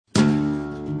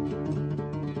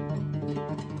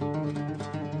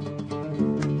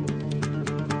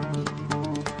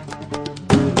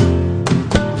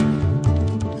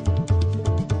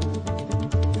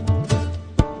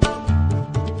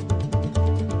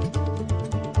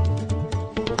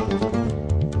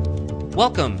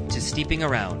Welcome to Steeping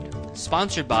Around,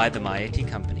 sponsored by the Maya Tea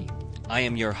Company. I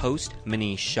am your host,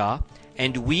 Manish Shah,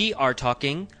 and we are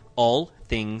talking all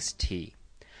things tea.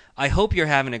 I hope you're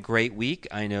having a great week.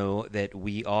 I know that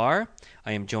we are.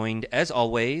 I am joined, as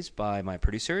always, by my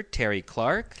producer, Tere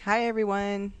Clark. Hi,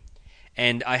 everyone.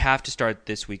 And I have to start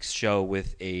this week's show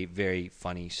with a very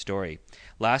funny story.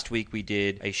 Last week, we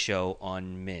did a show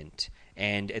on mint.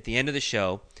 And at the end of the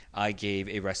show, I gave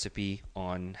a recipe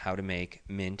on how to make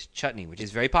mint chutney, which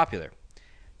is very popular.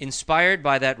 Inspired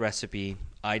by that recipe,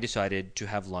 I decided to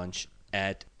have lunch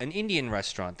at an Indian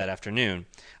restaurant that afternoon.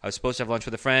 I was supposed to have lunch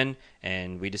with a friend,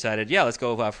 and we decided, let's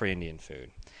go out for Indian food.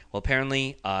 Well,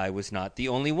 apparently, I was not the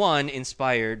only one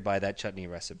inspired by that chutney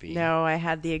recipe. No, I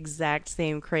had the exact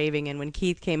same craving, and when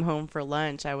Keith came home for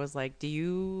lunch, I was like, do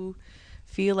you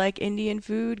feel like Indian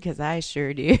food? Because I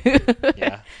sure do.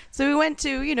 Yeah. So we went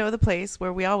to, the place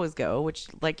where we always go, which,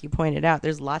 like you pointed out,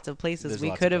 there's lots of places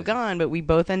we could have gone, but we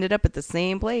both ended up at the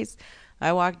same place.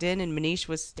 I walked in, and Manish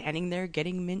was standing there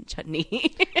getting mint chutney.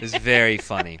 It was very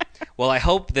funny. Well, I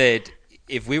hope that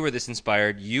if we were this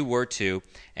inspired, you were too,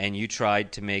 and you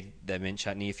tried to make the mint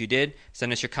chutney. If you did,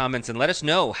 send us your comments and let us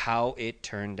know how it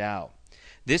turned out.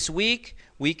 This week,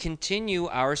 we continue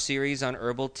our series on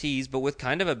herbal teas, but with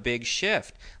kind of a big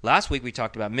shift. Last week, we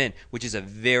talked about mint, which is a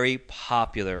very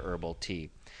popular herbal tea.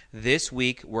 This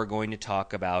week, we're going to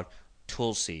talk about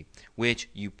Tulsi, which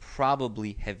you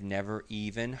probably have never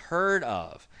even heard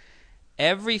of.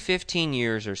 Every 15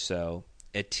 years or so,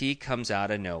 a tea comes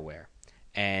out of nowhere,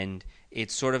 and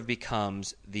it sort of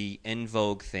becomes the en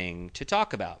vogue thing to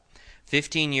talk about.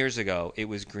 15 years ago, it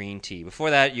was green tea.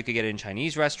 Before that, you could get it in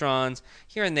Chinese restaurants.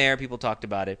 Here and there, people talked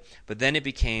about it. But then it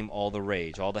became all the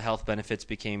rage. All the health benefits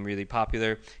became really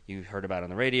popular. You heard about it on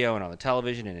the radio and on the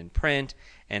television and in print.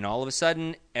 And all of a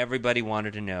sudden, everybody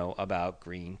wanted to know about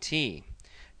green tea.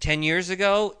 10 years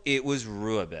ago, it was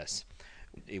rooibos.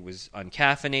 It was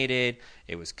uncaffeinated.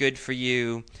 It was good for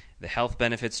you. The health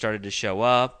benefits started to show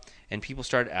up. And people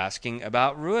started asking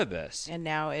about rooibos. And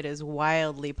now it is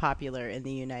wildly popular in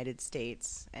the United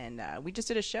States. And we just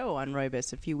did a show on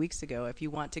rooibos a few weeks ago. If you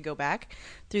want to go back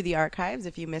through the archives,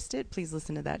 if you missed it, please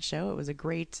listen to that show. It was a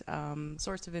great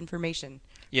source of information.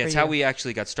 Yeah, it's how we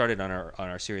actually got started on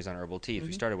our series on herbal teas. Mm-hmm.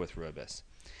 We started with rooibos.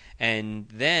 And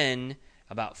then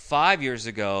about 5 years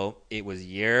ago, it was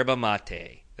yerba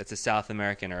mate. That's a South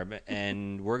American herb.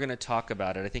 And we're going to talk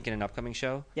about it, I think, in an upcoming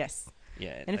show. Yes.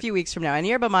 Yeah, in a few weeks from now. And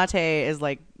yerba mate is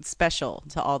like special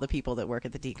to all the people that work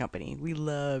at the tea company. We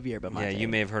love yerba mate. Yeah, you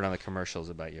may have heard on the commercials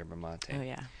about yerba mate. Oh,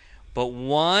 yeah. But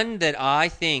one that I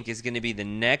think is going to be the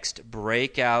next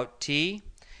breakout tea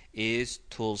is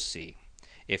Tulsi.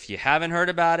 If you haven't heard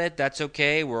about it, that's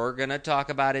okay. We're going to talk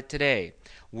about it today.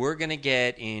 We're going to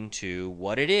get into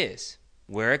what it is,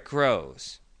 where it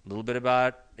grows, a little bit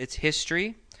about its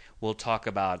history. We'll talk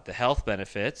about the health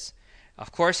benefits,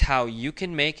 of course, how you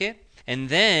can make it. And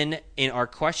then in our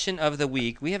question of the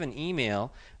week, we have an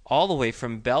email all the way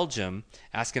from Belgium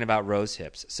asking about rose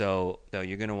hips. So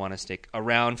you're going to want to stick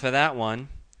around for that one.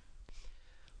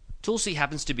 Tulsi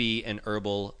happens to be an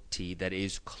herbal tea that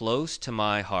is close to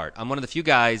my heart. I'm one of the few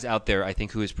guys out there, I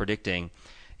think, who is predicting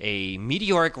a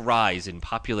meteoric rise in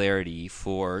popularity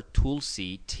for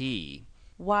Tulsi tea.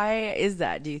 Why is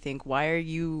that, do you think? Why are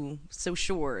you so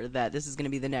sure that this is going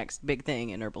to be the next big thing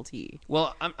in herbal tea?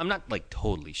 Well, I'm not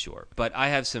totally sure, but I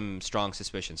have some strong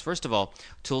suspicions. First of all,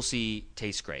 Tulsi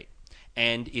tastes great,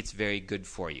 and it's very good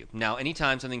for you. Now,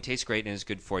 anytime something tastes great and is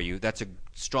good for you, that's a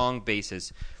strong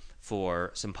basis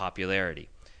for some popularity.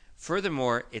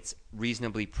 Furthermore, it's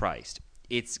reasonably priced.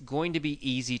 It's going to be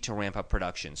easy to ramp up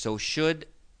production. So should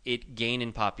it gain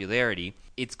in popularity,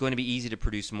 it's going to be easy to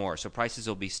produce more, so prices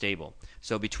will be stable.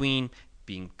 So between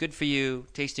being good for you,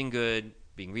 tasting good,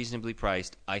 being reasonably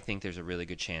priced, I think there's a really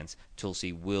good chance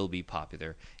Tulsi will be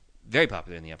popular, very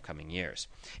popular in the upcoming years.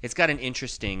 It's got an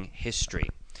interesting history.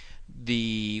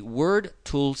 The word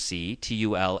Tulsi,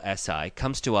 T-U-L-S-I,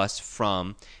 comes to us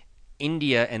from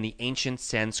India and the ancient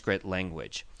Sanskrit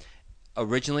language.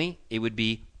 Originally, it would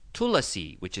be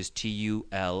Tulsi, which is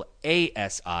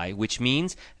T-U-L-A-S-I, which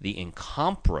means the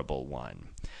incomparable one.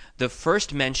 The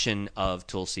first mention of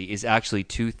Tulsi is actually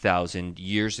 2,000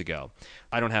 years ago.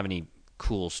 I don't have any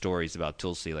cool stories about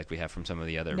Tulsi like we have from some of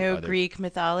the other... No Greek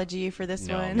mythology for this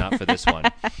one? No, not for this one.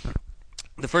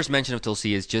 The first mention of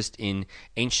Tulsi is just in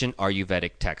ancient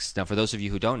Ayurvedic texts. Now, for those of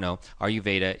you who don't know,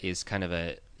 Ayurveda is kind of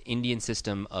an Indian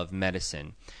system of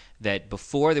medicine that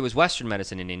before there was Western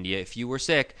medicine in India, if you were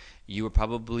sick, you were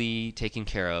probably taken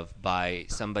care of by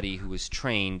somebody who was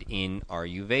trained in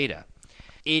Ayurveda.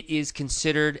 It is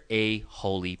considered a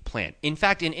holy plant. In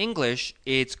fact, in English,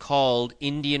 it's called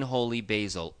Indian holy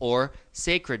basil or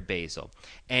sacred basil.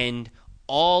 And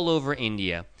all over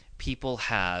India, people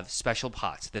have special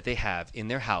pots that they have in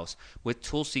their house with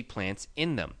Tulsi plants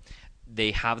in them.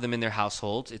 They have them in their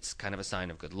households. It's kind of a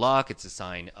sign of good luck. It's a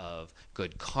sign of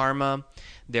good karma.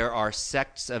 There are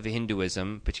sects of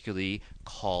Hinduism, particularly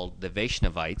called the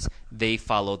Vaishnavites. They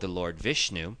follow the Lord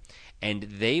Vishnu, and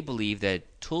they believe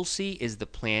that Tulsi is the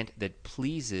plant that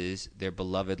pleases their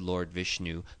beloved Lord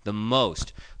Vishnu the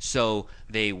most. So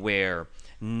they wear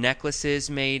necklaces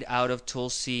made out of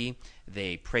Tulsi.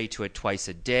 They pray to it twice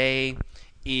a day.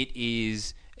 It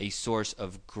is a source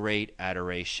of great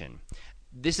adoration.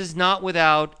 This is not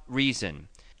without reason.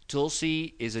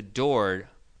 Tulsi is adored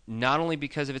not only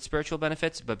because of its spiritual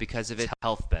benefits, but because of its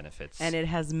health benefits. And it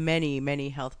has many, many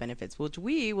health benefits, which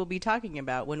we will be talking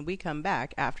about when we come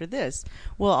back after this.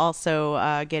 We'll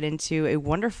also get into a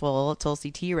wonderful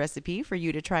Tulsi tea recipe for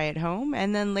you to try at home.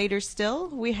 And then later still,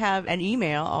 we have an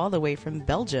email all the way from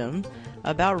Belgium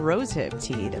about rosehip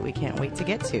tea that we can't wait to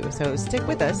get to. So stick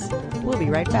with us. We'll be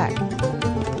right back.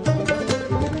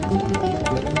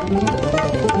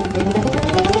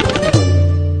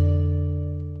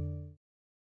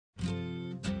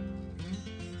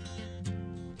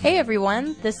 Hey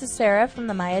everyone, this is Sarah from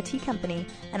the Maya Tea Company,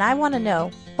 and I want to know,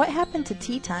 what happened to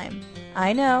tea time?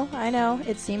 I know,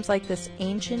 it seems like this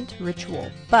ancient ritual,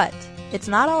 but it's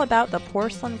not all about the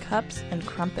porcelain cups and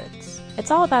crumpets.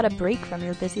 It's all about a break from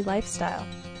your busy lifestyle.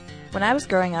 When I was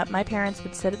growing up, my parents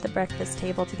would sit at the breakfast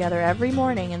table together every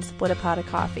morning and split a pot of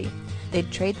coffee.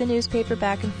 They'd trade the newspaper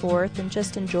back and forth and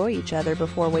just enjoy each other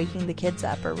before waking the kids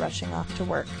up or rushing off to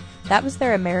work. That was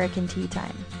their American tea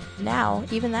time. Now,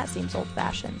 even that seems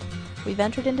old-fashioned. We've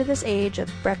entered into this age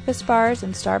of breakfast bars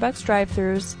and Starbucks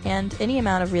drive-thrus, and any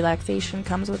amount of relaxation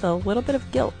comes with a little bit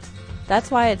of guilt.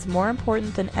 That's why it's more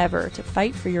important than ever to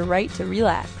fight for your right to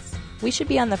relax. We should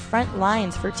be on the front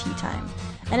lines for tea time,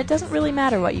 and it doesn't really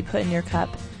matter what you put in your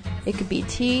cup. It could be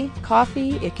tea,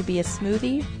 coffee, it could be a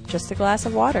smoothie, just a glass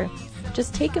of water.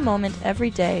 Just take a moment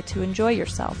every day to enjoy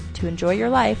yourself, to enjoy your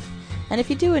life, and if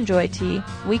you do enjoy tea,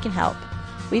 we can help.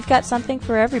 We've got something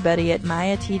for everybody at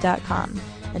mayatea.com.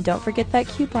 And don't forget that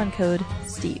coupon code,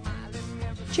 STEEP.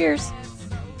 Cheers!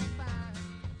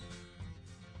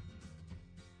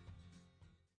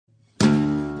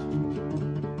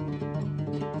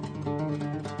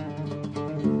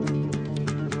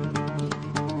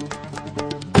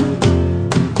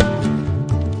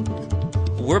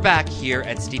 We're back here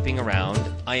at Steeping Around.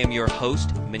 I am your host,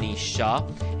 Manish Shah,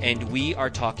 and we are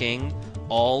talking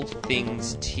all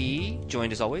things tea,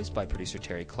 joined as always by producer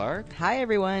Tere Clark. Hi,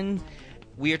 everyone.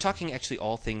 We are talking actually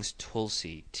all things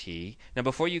Tulsi tea. Now,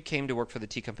 before you came to work for the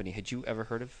tea company, had you ever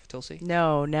heard of Tulsi?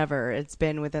 No, never. It's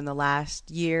been within the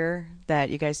last year that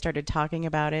you guys started talking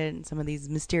about it, and some of these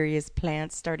mysterious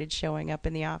plants started showing up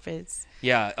in the office.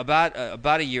 Yeah, about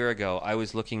a year ago, I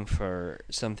was looking for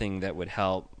something that would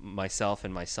help myself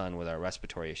and my son with our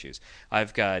respiratory issues. I'm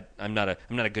not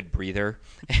a good breather,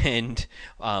 and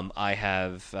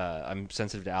I'm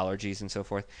sensitive to allergies and so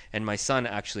forth. And my son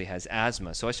actually has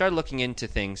asthma, so I started looking into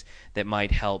things that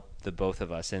might help the both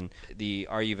of us. And the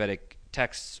Ayurvedic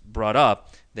texts brought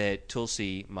up that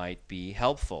Tulsi might be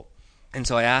helpful. And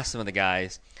so I asked some of the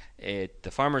guys at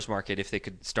the farmer's market if they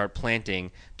could start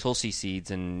planting Tulsi seeds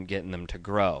and getting them to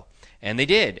grow. And they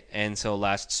did. And so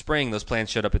last spring, those plants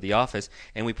showed up at the office,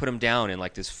 and we put them down in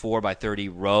like this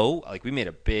 4x30 row. Like we made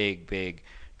a big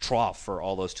trough for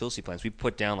all those Tulsi plants. We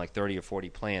put down like 30 or 40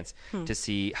 plants to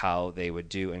see how they would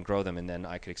do and grow them, and then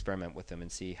I could experiment with them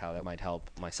and see how that might help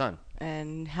my son.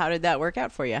 And how did that work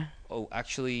out for you? Oh,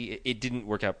 actually, it didn't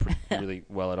work out really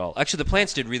well at all. Actually, the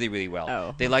plants did really, really well.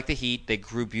 Oh. They liked the heat. They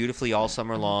grew beautifully all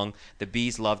summer long. The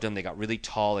bees loved them. They got really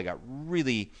tall. They got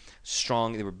really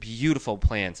strong. They were beautiful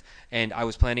plants. And I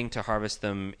was planning to harvest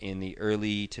them in the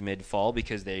early to mid-fall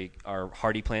because they are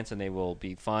hardy plants and they will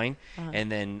be fine.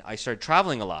 And then I started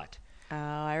traveling a lot. Oh,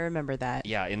 I remember that.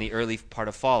 Yeah, in the early part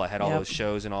of fall, I had all Yep. those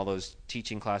shows and all those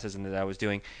teaching classes and that I was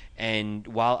doing. And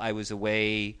while I was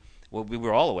away, well, we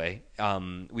were all away,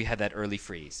 we had that early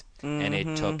freeze, and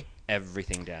it took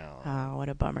everything down. Oh, what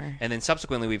a bummer. And then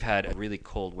subsequently, we've had a really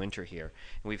cold winter here,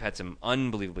 and we've had some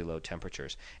unbelievably low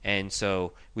temperatures. And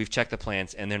so we've checked the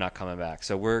plants, and they're not coming back.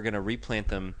 So we're going to replant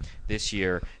them this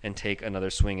year and take another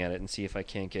swing at it and see if I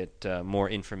can't get more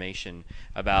information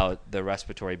about the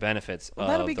respiratory benefits of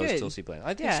those good. Tulsi plants.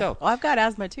 I think so. Well, I've got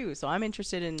asthma too, so I'm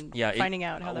interested in finding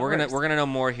out how that works. We're gonna know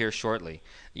more here shortly.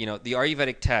 You know, the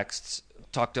Ayurvedic texts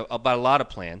talked about a lot of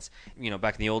plants. You know,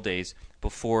 back in the old days,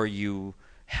 before you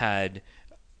had,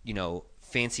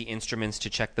 fancy instruments to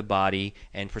check the body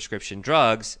and prescription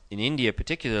drugs, in India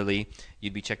particularly,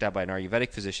 you'd be checked out by an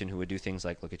Ayurvedic physician who would do things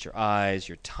like look at your eyes,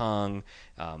 your tongue,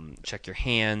 check your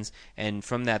hands, and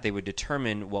from that they would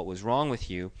determine what was wrong with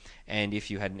you, and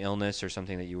if you had an illness or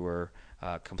something that you were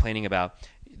complaining about,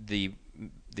 the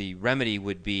remedy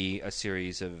would be a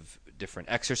series of different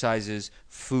exercises,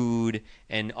 food,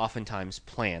 and oftentimes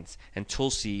plants. And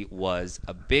Tulsi was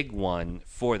a big one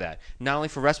for that. Not only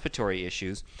for respiratory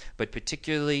issues, but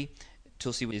particularly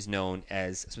Tulsi is known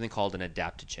as something called an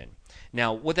adaptogen.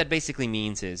 Now, what that basically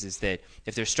means is that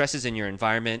if there's stresses in your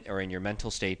environment or in your mental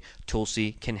state,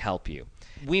 Tulsi can help you.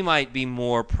 We might be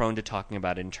more prone to talking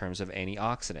about it in terms of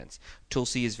antioxidants.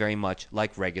 Tulsi is very much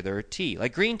like regular tea.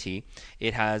 Like green tea,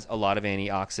 it has a lot of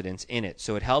antioxidants in it.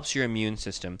 So it helps your immune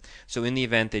system. So in the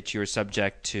event that you're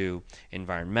subject to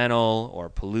environmental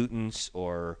or pollutants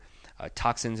or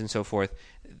toxins and so forth,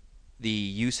 the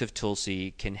use of Tulsi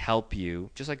can help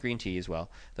you, just like green tea as well.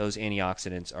 Those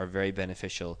antioxidants are very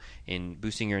beneficial in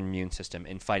boosting your immune system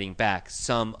and fighting back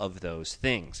some of those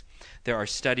things. There are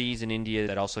studies in India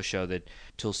that also show that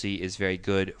Tulsi is very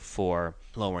good for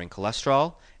lowering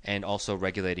cholesterol and also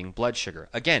regulating blood sugar.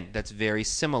 Again, that's very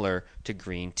similar to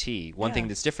green tea. One thing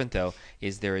that's different, though,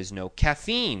 is there is no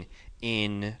caffeine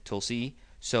in Tulsi,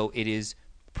 so it is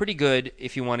pretty good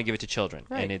if you want to give it to children,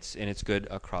 right. and it's good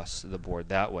across the board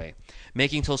that way.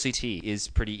 Making Tulsi tea is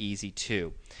pretty easy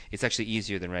too. It's actually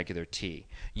easier than regular tea.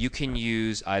 You can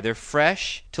use either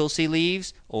fresh Tulsi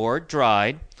leaves or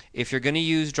dried. If you're going to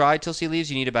use dried Tulsi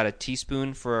leaves, you need about a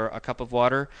teaspoon for a cup of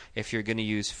water. If you're going to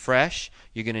use fresh,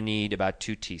 you're going to need about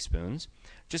 2 teaspoons.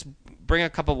 Just bring a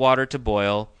cup of water to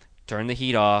boil, turn the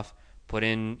heat off, put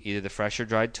in either the fresh or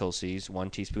dried Tulsis, 1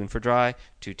 teaspoon for dry,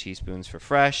 2 teaspoons for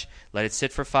fresh. Let it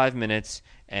sit for 5 minutes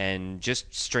and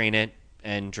just strain it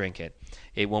and drink it.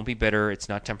 It won't be bitter. It's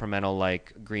not temperamental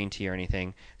like green tea or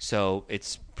anything, so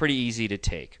it's pretty easy to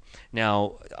take.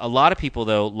 Now, a lot of people,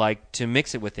 though, like to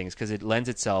mix it with things because it lends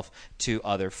itself to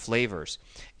other flavors.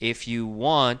 If you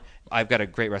want, I've got a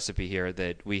great recipe here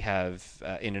that we have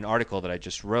in an article that I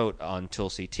just wrote on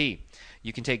Tulsi tea.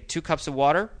 You can take 2 cups of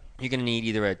water. You're going to need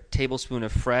either a tablespoon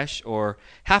of fresh or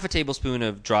half a tablespoon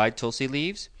of dried Tulsi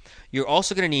leaves. You're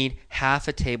also going to need half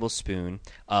a tablespoon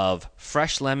of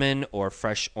fresh lemon or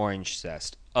fresh orange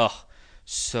zest. Ugh,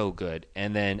 so good.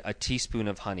 And then a teaspoon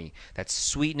of honey. That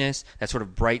sweetness, that sort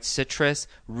of bright citrus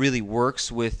really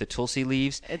works with the Tulsi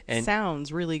leaves. It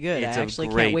sounds really good. I actually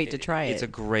can't wait to try it. It's a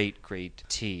great, great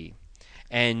tea.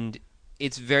 And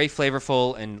it's very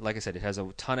flavorful, and like I said, it has a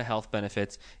ton of health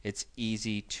benefits. It's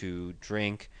easy to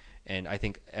drink, and I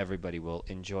think everybody will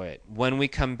enjoy it. When we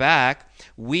come back,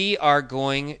 we are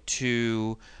going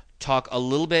to talk a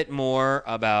little bit more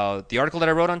about the article that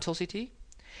I wrote on Tulsi tea,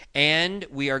 and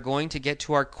we are going to get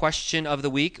to our question of the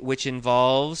week, which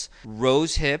involves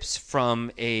rose hips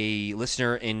from a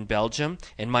listener in Belgium,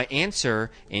 and my answer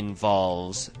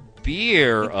involves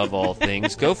beer, of all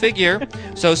things. Go figure.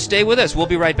 So stay with us. We'll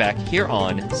be right back here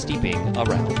on Steeping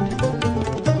Around.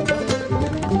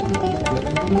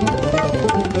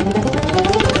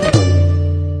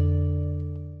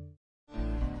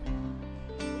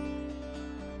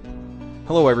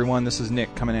 Hello everyone, this is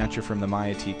Nick coming at you from the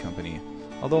Maya Tea Company.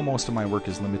 Although most of my work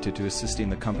is limited to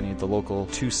assisting the company at the local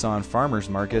Tucson farmers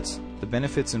markets, the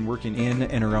benefits in working in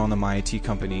and around the Maya Tea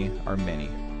Company are many.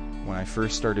 When I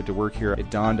first started to work here,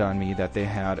 it dawned on me that they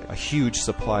had a huge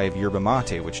supply of yerba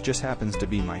mate, which just happens to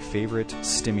be my favorite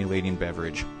stimulating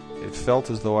beverage. It felt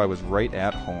as though I was right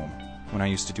at home. When I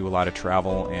used to do a lot of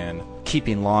travel and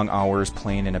keeping long hours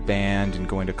playing in a band and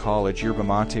going to college, yerba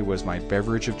mate was my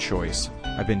beverage of choice.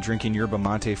 I've been drinking yerba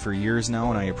mate for years now,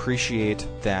 and I appreciate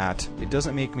that it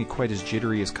doesn't make me quite as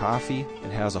jittery as coffee.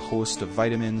 It has a host of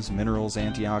vitamins, minerals,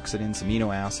 antioxidants,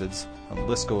 amino acids, and the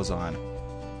list goes on.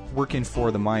 Working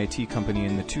for the Maya Tea Company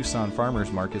in the Tucson farmers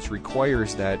markets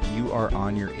requires that you are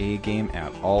on your A game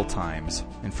at all times.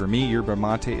 And for me, yerba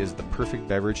mate is the perfect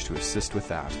beverage to assist with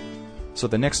that. So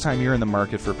the next time you're in the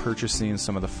market for purchasing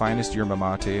some of the finest yerba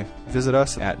mate, visit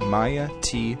us at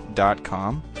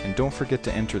mayatea.com, and don't forget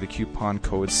to enter the coupon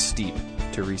code STEEP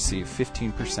to receive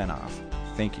 15% off.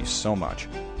 Thank you so much.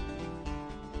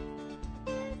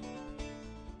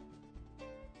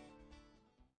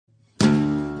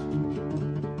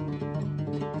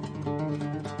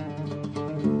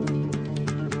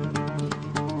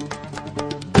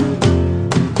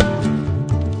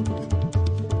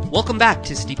 Welcome back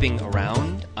to Steeping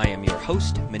Around. I am your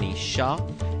host, Manish Shah,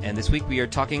 and this week we are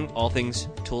talking all things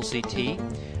Tulsi tea.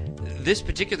 This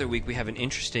particular week we have an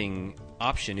interesting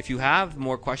option. If you have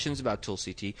more questions about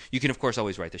Tulsi tea, you can of course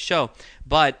always write the show,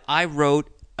 but I wrote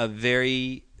a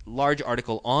very large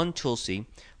article on Tulsi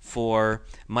for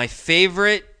my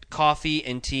favorite coffee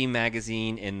and tea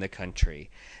magazine in the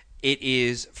country. It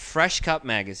is Fresh Cup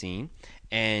Magazine,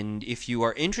 and if you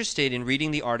are interested in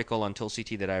reading the article on Tulsi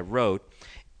tea that I wrote,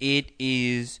 it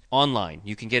is online.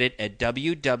 You can get it at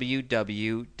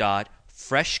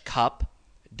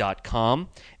www.freshcup.com,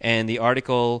 and the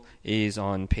article is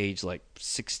on page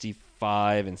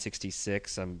 65 and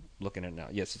 66. I'm looking at it now.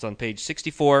 Yes, it's on page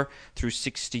 64 through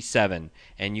 67,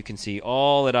 and you can see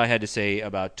all that I had to say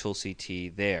about Tulsi tea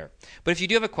there. But if you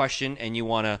do have a question and you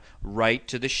want to write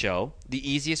to the show, the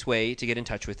easiest way to get in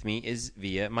touch with me is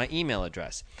via my email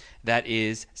address. That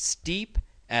is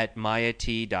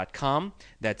steep@mayatea.com.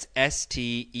 That's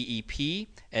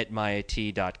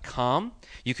steep@mayatea.com.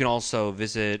 You can also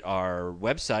visit our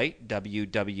website,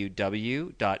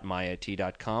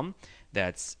 www.mayatea.com.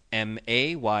 That's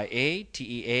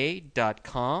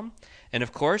mayatea.com. And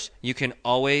of course, you can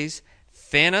always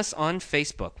fan us on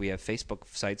Facebook. We have Facebook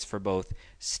sites for both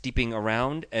Steeping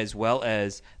Around as well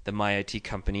as the Maya Tea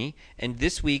Company. And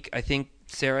this week, I think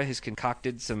Sarah has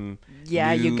concocted some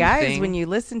you guys, thing. When you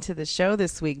listen to the show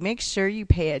this week, make sure you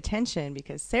pay attention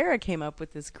because Sarah came up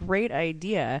with this great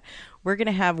idea. We're going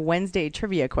to have Wednesday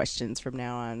trivia questions from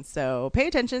now on. So pay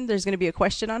attention. There's going to be a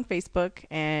question on Facebook,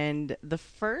 and the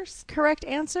first correct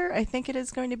answer, I think it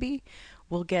is going to be,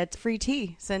 will get free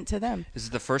tea sent to them. Is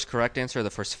it the first correct answer or the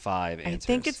first 5 answers? I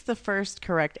think it's the first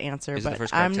correct answer, Is it the but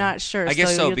first correct I'm not sure. I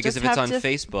guess so, because you'll if it's just on have to-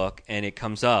 Facebook and it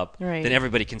comes up, Right. then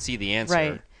everybody can see the answer.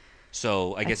 Right.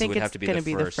 So I guess it would have to be gonna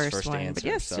the first one. answer. But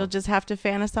yes, so. you'll just have to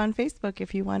fan us on Facebook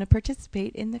if you want to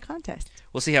participate in the contest.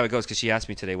 We'll see how it goes, because she asked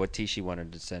me today what tea she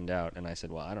wanted to send out, and I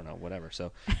said, well, I don't know, whatever.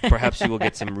 So perhaps you will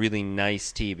get some really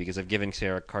nice tea, because I've given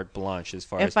Sarah carte blanche as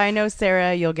far as... If I know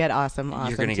Sarah, you'll get awesome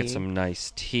You're going to tea. get some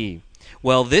nice tea.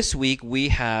 Well, this week we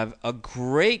have a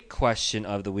great question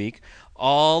of the week,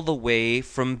 all the way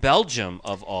from Belgium,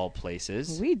 of all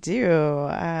places. We do.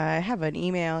 I have an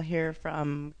email here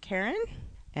from Karen,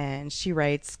 and she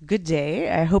writes, "Good day.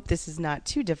 I hope this is not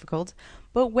too difficult,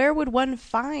 but where would one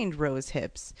find rose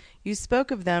hips? You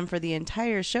spoke of them for the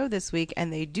entire show this week,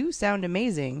 and they do sound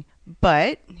amazing.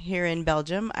 But here in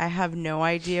Belgium, I have no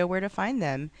idea where to find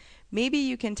them. Maybe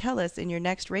you can tell us in your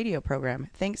next radio program.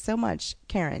 Thanks so much,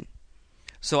 Karen."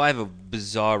 So I have a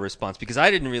bizarre response, because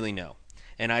I didn't really know.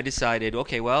 And I decided,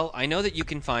 okay, well, I know that you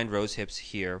can find rose hips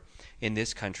here in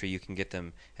this country. You can get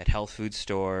them at health food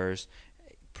stores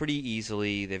pretty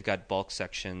easily. They've got bulk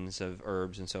sections of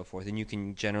herbs and so forth, and you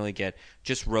can generally get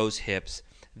just rose hips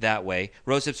that way.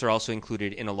 Rose hips are also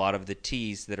included in a lot of the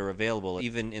teas that are available,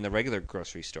 even in the regular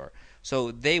grocery store.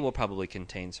 So they will probably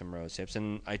contain some rose hips.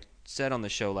 And I said on the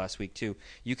show last week, too,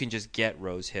 you can just get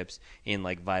rose hips in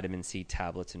like vitamin C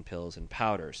tablets and pills and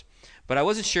powders. But I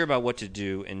wasn't sure about what to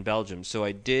do in Belgium, so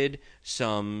I did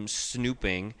some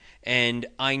snooping. And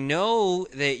I know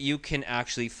that you can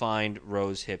actually find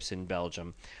rose hips in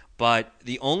Belgium. But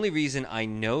the only reason I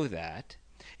know that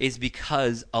is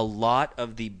because a lot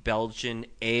of the Belgian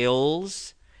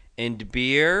ales and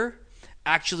beer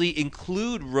actually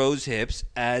include rose hips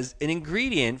as an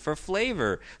ingredient for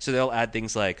flavor. So they'll add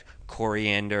things like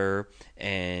coriander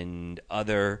and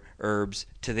other herbs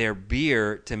to their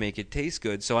beer to make it taste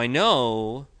good. So I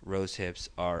know rose hips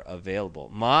are available.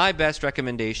 My best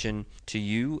recommendation to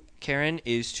you, Karen,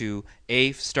 is to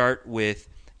start with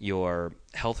your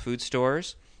health food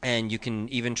stores. And you can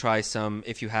even try some,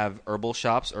 if you have herbalist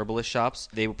shops,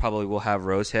 they probably will have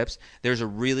rose hips. There's a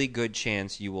really good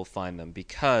chance you will find them,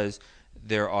 because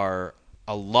there are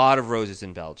a lot of roses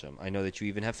in Belgium. I know that you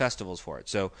even have festivals for it.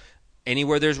 So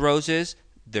anywhere there's roses,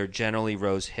 they're generally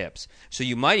rose hips. So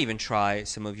you might even try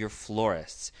some of your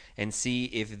florists and see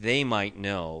if they might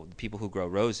know, the people who grow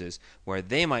roses, where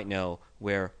they might know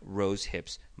where rose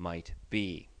hips might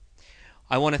be.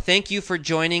 I want to thank you for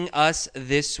joining us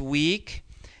this week.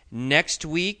 Next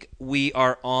week, we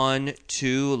are on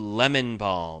to lemon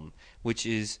balm, which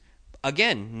is,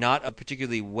 again, not a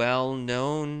particularly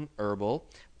well-known herbal,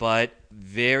 but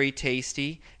very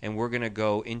tasty, and we're going to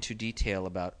go into detail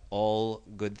about all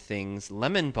good things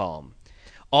lemon balm.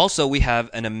 Also, we have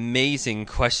an amazing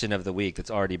question of the week that's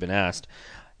already been asked.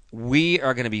 We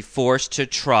are going to be forced to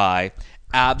try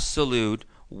Absolute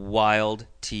Wild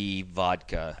Tea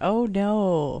Vodka. Oh,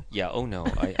 no. Yeah, oh no.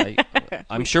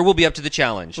 I'm sure we'll be up to the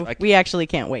challenge. We actually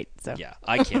can't wait. So. Yeah,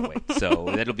 I can't wait. So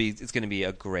it's going to be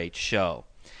a great show.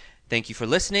 Thank you for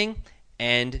listening,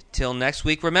 and till next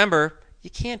week, remember, you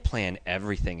can't plan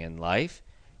everything in life.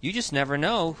 You just never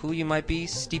know who you might be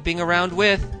steeping around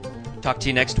with. Talk to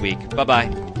you next week.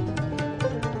 Bye-bye.